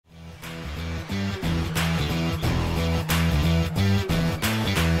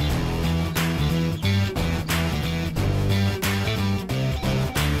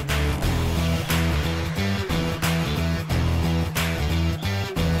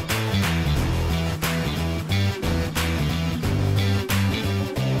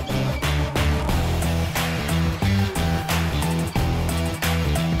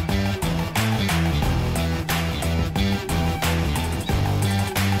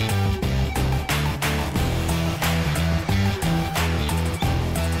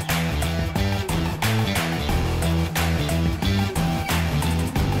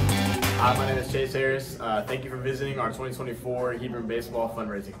Hi, my name is Chase Harris. Thank you for visiting our 2024 Hebron Baseball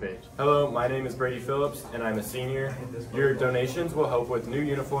fundraising page. Hello, my name is Brady Phillips, and I'm a senior. Your donations will help with new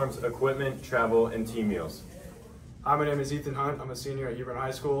uniforms, equipment, travel, and team meals. Hi, my name is Ethan Hunt. I'm a senior at Hebron High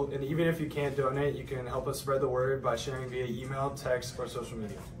School, and even if you can't donate, you can help us spread the word by sharing via email, text, or social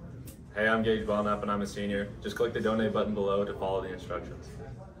media. Hey, I'm Gage Belknap, and I'm a senior. Just click the donate button below to follow the instructions.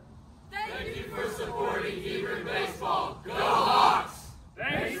 Thank you for supporting Hebron Baseball. Go Hawks!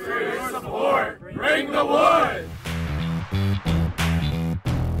 Thanks for your support. Bring the wood!